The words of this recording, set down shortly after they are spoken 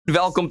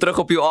Welkom terug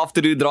op jou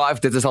Afternoon Drive.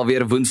 Dit is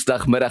alweer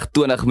woensdagmiddag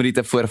 20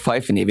 minute voor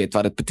 5 en jy weet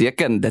wat dit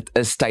beteken. Dit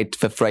is tyd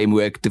vir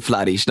Framework to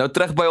Flourish. Nou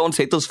terug by ons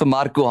het ons vir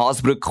Marco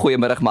Haasbroek.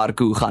 Goeiemiddag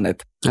Marco, hoe gaan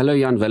dit? Hallo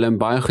Jan, Willem,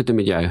 baie goed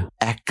met jou.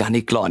 Ek kan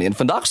nie kla nie. En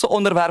vandag se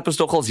onderwerp is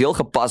nogals heel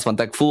gepas want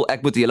ek voel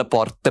ek moet 'n hele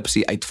paar tips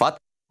hier uitvat.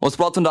 Ons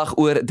praat vandag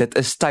oor dit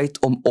is tyd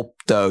om op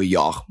te hou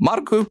jaag.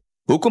 Marco,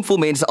 hoekom voel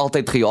mense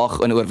altyd gejaag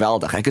en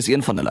oorweldig? Ek is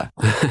een van hulle.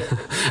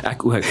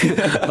 Ek ook.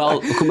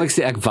 Wel, kom ek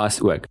sê ek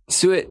was ook.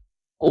 So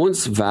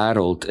ons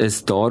wêreld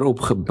is daarop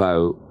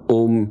gebou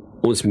om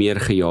ons meer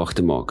gejaag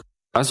te maak.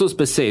 As ons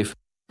besef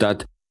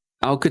dat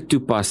elke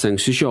toepassing,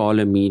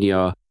 sosiale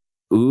media,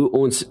 hoe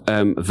ons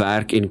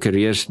werk en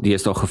careers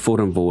deesdae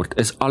gevorm word,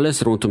 is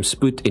alles rondom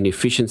spoed en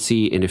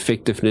efficiency en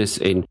effectiveness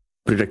en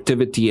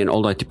productivity en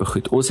al daai tipe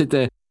goed. Ons het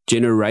 'n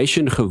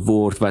generation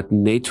geword wat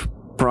net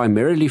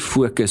primarily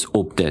fokus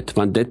op dit,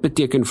 want dit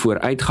beteken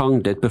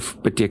vooruitgang, dit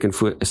beteken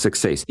voor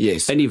sukses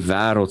in die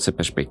wêreld se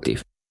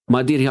perspektief.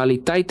 Maar die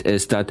realiteit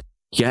is dat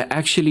jy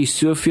actually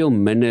soveel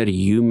minder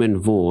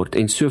human word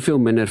en soveel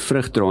minder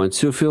vrug dra en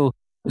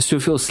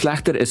soveel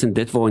slegter is in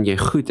dit waarin jy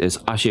goed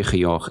is as jy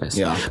gejaag is.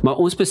 Ja. Maar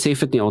ons besef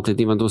dit nie altyd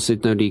nie, want ons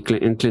het nou die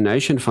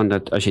inclination van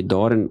dat as jy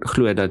daarin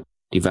glo dat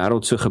die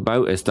wêreld so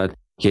gebou is dat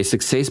jy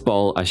sukses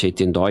behaal as jy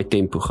teen daai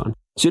tempo gaan.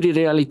 So die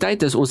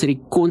realiteit is ons het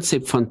die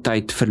konsep van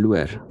tyd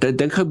verloor.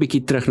 Dink gou 'n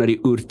bietjie terug na die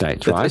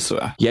oertyd, right? So.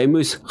 Jy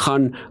moes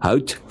gaan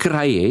hout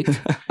kry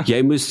het,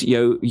 jy moes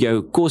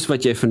jou kos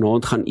wat jy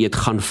vanaand gaan eet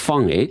gaan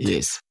vang het.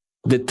 Yes.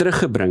 Dit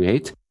teruggebring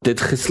het,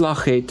 dit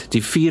geslag het,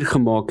 die vuur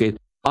gemaak het,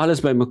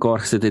 alles bymekaar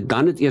gesit het,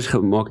 dan het eers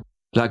gemaak,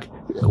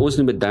 ons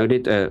noem dit nou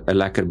net 'n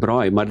lekker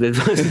braai, maar dit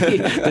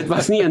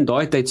was nie in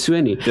daai tyd so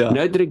nie. Ja.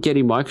 Nou druk jy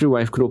die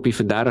microwave knoppie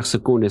vir 30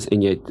 sekondes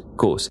en jy het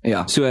kos.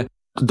 Ja. So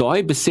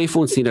daai besef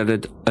ons nie dat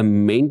dit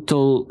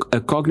 'n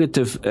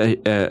cognitive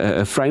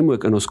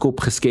framework in ons kop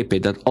geskep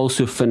het, dat al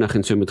so vinnig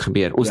en so moet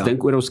gebeur. Ons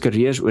dink oor ons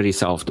careers oor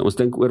dieselfde, ons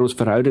dink oor ons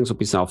verhoudings op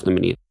dieselfde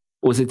manier.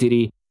 Ons het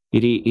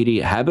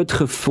hierdie habit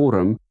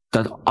gevorm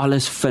dat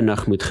alles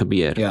vinnig moet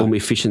gebeur om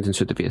efficient en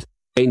so te wees.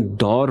 En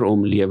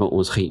daarom lewe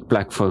ons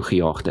plek van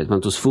gejaagdheid,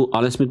 want ons voel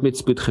alles moet met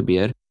spoed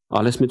gebeur,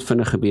 alles moet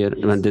vinnig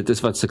gebeur, want dit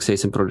is wat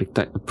sukses en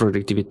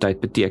produktiwiteit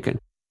beteken.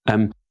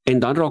 En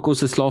dan raak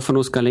ons 'n slaaf van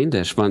ons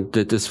kalenders, want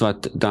dit is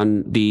wat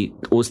dan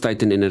ons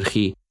tyd en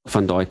energie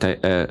van daai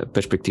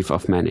perspektief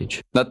af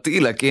manage.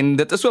 Natuurlik, en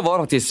dit is so waar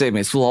wat jy sê,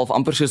 mens voel half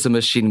amper soos 'n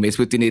masjien, mens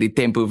moet in hierdie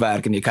tempo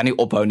werk en jy kan nie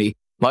ophou nie.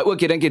 Maar ook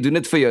jy dink jy doen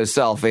dit vir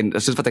jouself en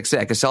soos wat ek sê,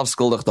 ek is self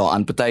skuldig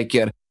daaraan.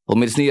 Partykeer wil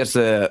mens nie eers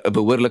 'n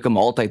behoorlike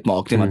maaltyd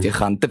maak nie, want jy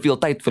gaan te veel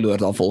tyd verloor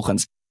dan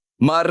volgens.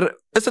 Maar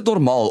is dit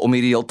normaal om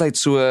hierdie hele tyd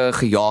so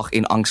gejaag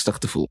en angstig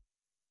te voel?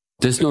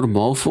 Dis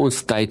normaal vir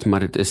ons tyd, maar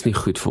dit is nie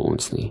goed vir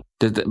ons nie.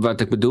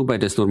 Wat ek bedoel by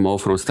dis normaal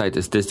vir ons tyd,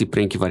 is dis die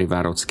prentjie wat die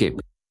wêreld skep.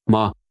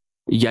 Maar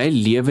jy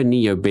lewe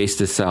nie jou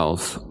beste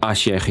self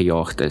as jy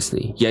gejaagd is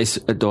nie.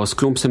 Daar's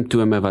klomp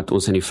simptome wat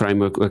ons in die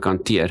framework ook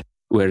hanteer,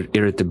 oor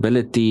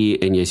irritability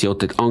en jy's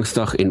heeltyd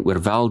angstig en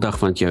oorweldig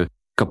want jou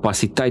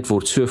kapasiteit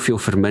word soveel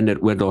verminder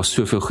oor daar's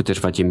soveel goeders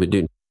wat jy moet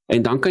doen.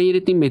 En dan kan jy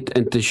dit nie met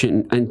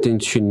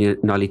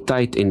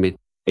intentionaliteit en met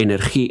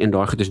energie en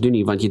daai goeders doen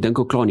nie, want jy dink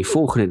ook klaar aan die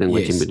volgende ding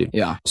wat jy moet doen.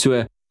 Ja.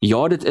 So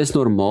ja, dit is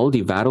normaal,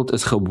 die wêreld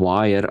is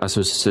gewire as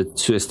ons dit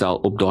so stel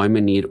op daai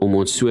manier om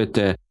ons so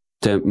te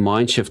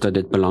mindshift dat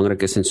dit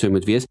belangrik is en so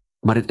moet wees,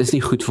 maar dit is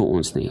nie goed vir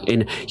ons nie.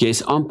 En jy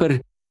is amper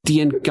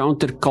teen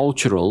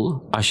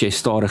countercultural as jy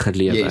stadiger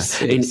lewe.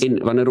 Yes. En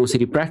wanneer ons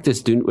hierdie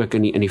practice doen ook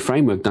in die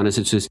framework, dan is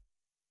dit soos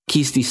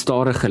kies die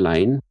stadige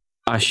lyn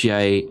as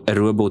jy 'n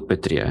robot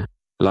betree.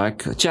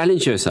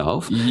 Challenge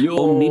yourself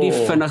om nie die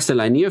vinnigste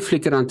lyn, nie 'n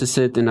flikker aan te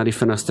sit en na die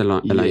vinnigste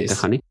lyn te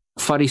gaan nie.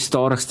 Vat die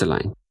stadigste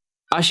lyn.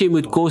 As jy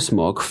moet kos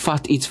maak,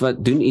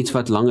 doen iets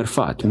wat langer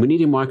vat. Moenie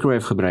die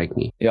microwave gebruik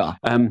nie. Ja.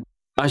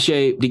 As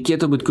jy die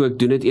ketel moet kook,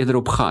 doen dit eerder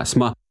op gas,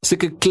 maar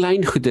sulke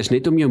klein goeders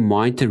net om jou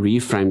mind te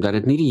reframe dat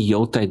dit nie die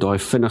heeltyd daai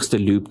vinnigste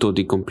loop tot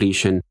die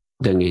completion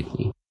ding het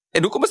nie.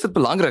 En hoekom is dit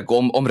belangrik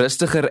om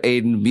rustiger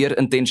en meer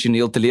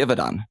intentioneel te lewe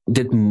dan?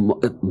 Dit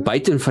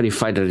buiten van die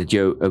feit dat dit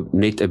jou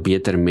net 'n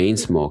beter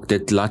mens maak,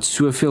 dit laat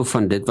soveel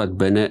van dit wat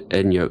binne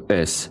in jou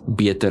is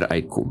beter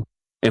uitkom.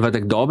 En wat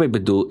ek daarmee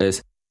bedoel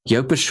is,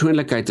 jou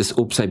persoonlikheid is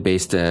op sy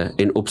beste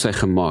en op sy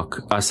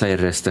gemak as hy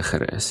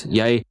rustiger is.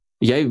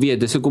 Jy weet,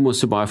 dis hoekom ons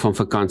so baie van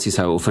vakansies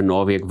hou of 'n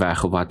naweek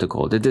weg of wat ook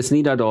al. Dit is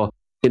nie dat daar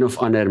een of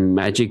ander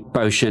magic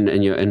potion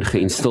in jou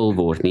ingeinstal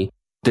word nie.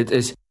 Dit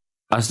is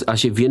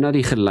as jy weer na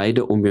die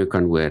geluide om jou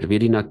kan hoor, weer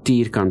die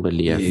natuur kan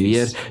beleef,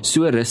 weer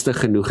so rustig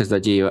genoeg is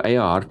dat jy jou eie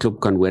hartklop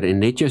kan hoor en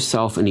net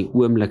jouself in die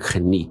oomblik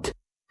geniet,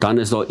 dan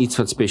is daar iets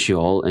wat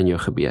spesiaal in jou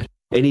gebeur.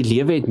 En die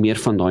lewe het meer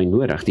van daai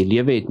nodig. Die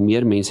lewe het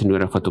meer mense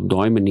nodig wat op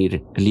daai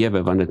manier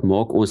lewe, want dit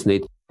maak ons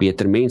net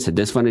beter mense.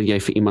 Dis wanneer jy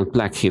vir iemand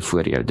plek gee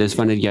voor jou. Dis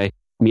wanneer jy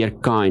meer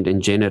kind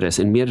en generous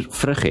en meer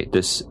vrug het.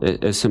 Dis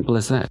as simple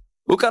as that.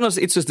 Hoe kan ons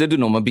iets soos dit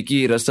doen om 'n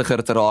bietjie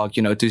rustiger te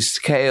raak, to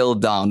scale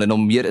down en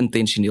om meer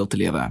intentioneel te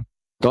lewe?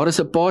 Daar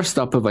is 'n paar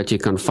stappe wat jy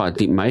kan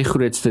vat. My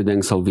grootste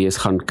ding sal wees,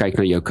 gaan kyk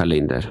na jou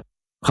kalender.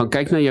 Gaan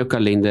kyk na jou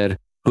kalender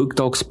boek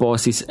dalk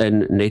spasies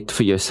in net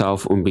vir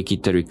jouself om bietjie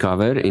te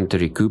recover en te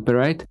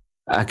recuperate.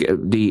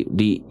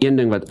 Die een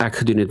ding wat ek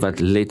gedoen het wat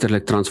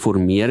letterlik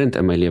transformerend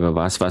in my lewe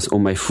was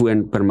om my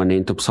foon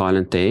permanent op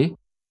silent te hê.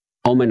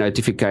 Al my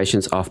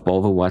notifications af,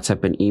 behalwe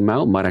WhatsApp en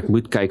e-mail, maar ek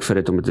moet kyk vir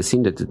dit om dit te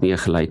sien, dit het nie 'n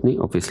geluid nie,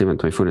 obviously,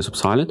 want my foon is op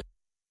silent.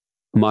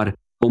 Maar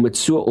om dit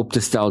so op te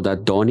stel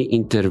dat daar nie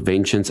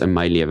interventions in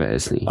my lewe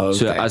is nie. Okay.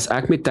 So as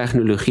ek met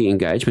tegnologie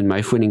engage, met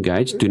my phone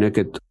engage, doen ek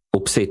dit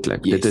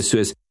opsetlik. Yes. Dit is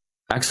soos,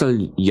 ek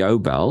sal jou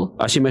bel,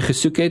 as jy my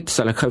gesoek het,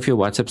 sal ek gou vir jou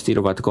WhatsApp stuur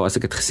of wat ook al as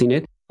ek dit gesien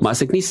het, maar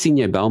as ek nie sien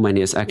jy bel my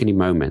nie, is ek in die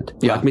moment.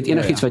 Ja, Met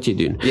enigiets wat jy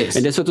doen. Yes.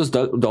 En dis wat ons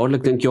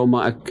dadelik dink, ja,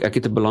 maar ek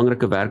het 'n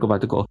belangrike werk of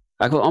wat ook al.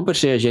 Ek wil amper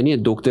sê, as jy nie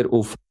 'n dokter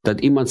of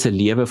dat iemand se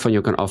lewe van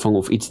jou kan afhang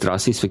of iets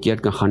drasties verkeerd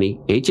kan gaan nie,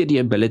 het jy die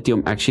ability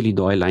om actually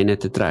daai lyne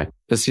te trek.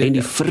 En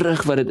die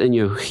vrug wat dit in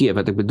jou gee,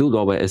 wat ek bedoel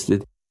daarbey is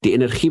dit, die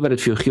energie wat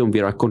dit vir jou gee om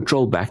weer daai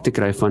control back te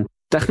kry van,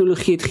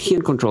 tegnologie het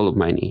geen control op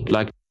my nie.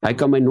 Like, hy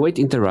kan my nooit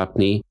interrupt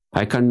nie,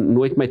 hy kan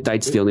nooit my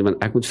tyd steel nie,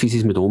 want ek moet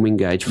fisies met hom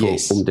engage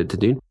om dit te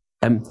doen.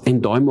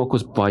 En daai maak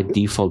ons by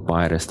default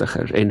baie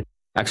rustiger. En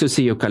ek sou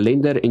sê jou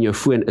kalender en jou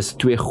foon is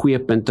 2 goeie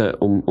punte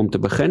om te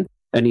begin.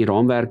 In die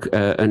raamwerk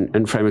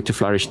in Framework to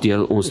Flourish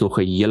deel ons nog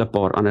 'n hele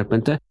paar ander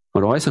punte,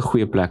 maar daai is 'n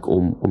goeie plek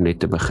om net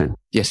te begin.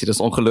 Yes, dit is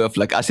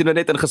ongelooflik. As jy nou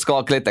net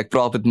ingeskakel het, ek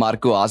praat met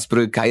Marco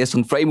Hasbroek. Hy is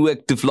van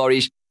Framework to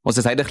Flourish. Ons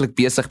is heidaglik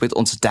besig met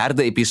ons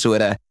 3de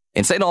episode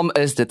en sy naam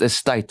is Dit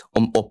is tyd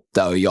om op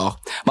te hou. Ja.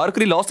 Marco,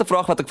 die laaste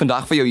vraag wat ek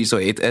vandag vir jou hierso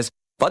het is,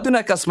 wat doen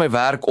ek as my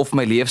werk of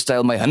my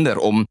leefstyl my hinder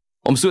om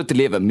so te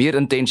lewe, meer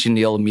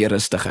intentioneel, meer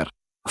rustiger?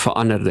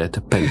 Verander dit,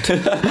 punt.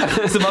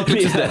 So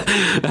maklik is dit.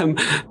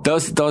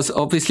 Daar's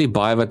obviously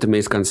baie wat 'n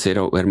mens kan sê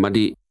daaroor, maar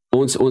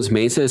ons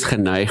mense is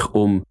geneig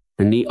om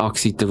nie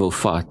aksie te wil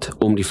vat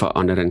om die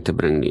verandering te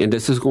bring nie. En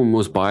dis hoekom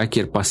ons baie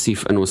keer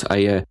passief in ons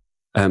eie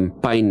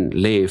pyn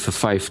lê vir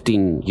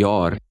 15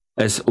 jaar,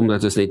 is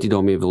omdat ons net nie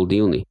daarmee wil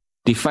deel nie.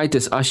 Die feit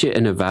is, as jy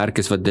in 'n werk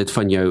is wat dit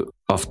van jou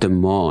af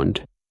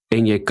demand,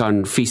 en jy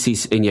kan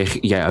fisies, en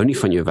jy hou nie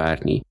van jou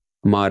werk nie,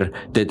 maar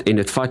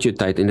dit vat jou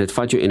tyd, en dit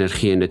vat jou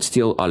energie, en dit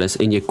steel alles,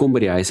 en jy kom by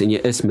die huis, en jy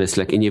is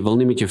mislik, en jy wil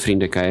nie met jou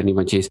vriende kuier nie,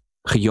 want jy is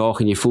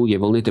gejaag, en jy voel, jy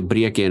wil net 'n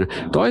breek hê, en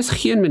daar is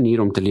geen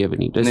manier om te lewe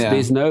nie.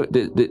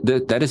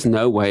 That is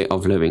no way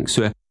of living.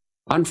 So,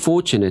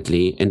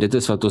 unfortunately, en dit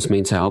is wat ons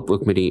mense help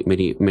ook met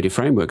die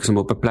frameworks, om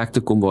op 'n plek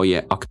te kom waar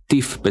jy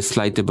aktief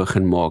besluite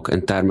begin maak,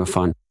 in terme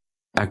van,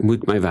 ek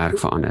moet my werk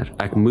verander,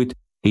 ek moet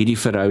hierdie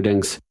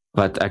verhoudings,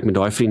 wat ek met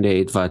daai vriende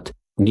het, wat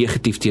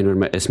negatief teenoor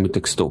my is, moet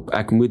ek stop.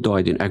 Ek moet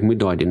daai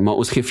doen, maar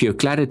ons gee vir jou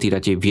clarity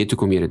dat jy weet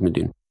hoekom jy dit moet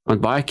doen.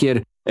 Want baie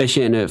keer is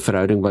jy in 'n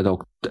verhouding wat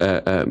dalk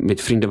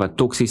met vriende wat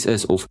toksies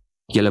is, of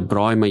julle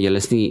braai, maar julle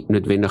is nie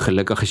noodwendig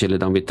gelukkig as julle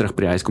dan weer terug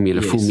by die huis kom,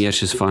 julle voel meer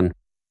soos van,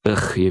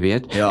 jy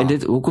weet. Ja. En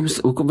dit,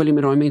 hoekom wil jy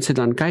met daai mense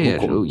dan kuier?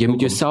 Jy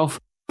moet jouself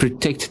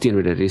protect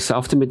teenoor dit,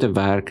 dieselfde met 'n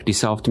werk,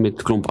 dieselfde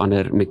met klomp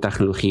ander, met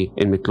tegnologie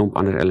en met klomp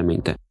ander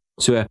elemente.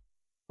 So,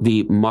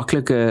 die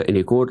maklike en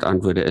die kort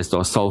antwoorde is,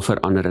 daar sal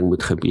verandering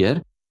moet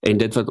gebeur, en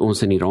dit wat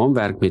ons in die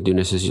raamwerk mee doen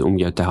is om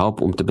jou te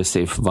help om te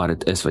besef wat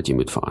dit is wat jy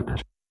moet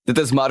verander. Dit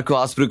is Marco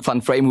Hasbroek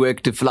van Framework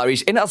to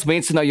Flourish, en as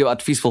mense nou jou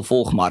advies wil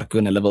volg, Marco,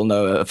 en hulle wil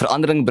nou 'n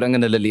verandering bring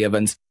in hulle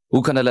lewens,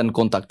 hoe kan hulle in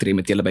kontak tree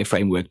met julle by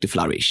Framework to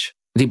Flourish?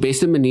 Die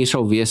beste manier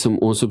sal wees om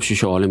ons op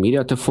sosiale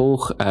media te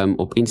volg,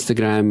 op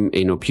Instagram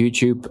en op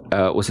YouTube.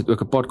 Ons het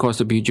ook 'n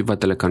podcast op YouTube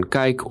wat hulle kan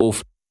kyk,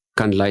 of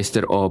kan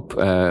luister op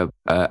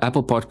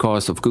Apple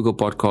Podcasts of Google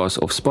Podcasts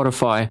of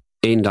Spotify,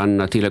 en dan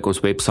natuurlik ons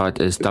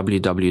website is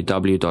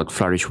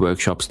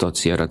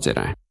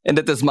www.flourishworkshops.co.za. En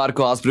dit is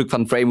Marco Hasbroek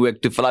van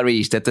Framework to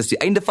Flourish. Dit is die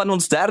einde van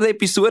ons 3de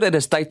episode, dit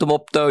is tyd om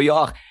op te hou.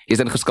 Ja, jy is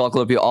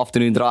ingeskakel op jou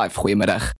afternoon drive. Goeiemiddag.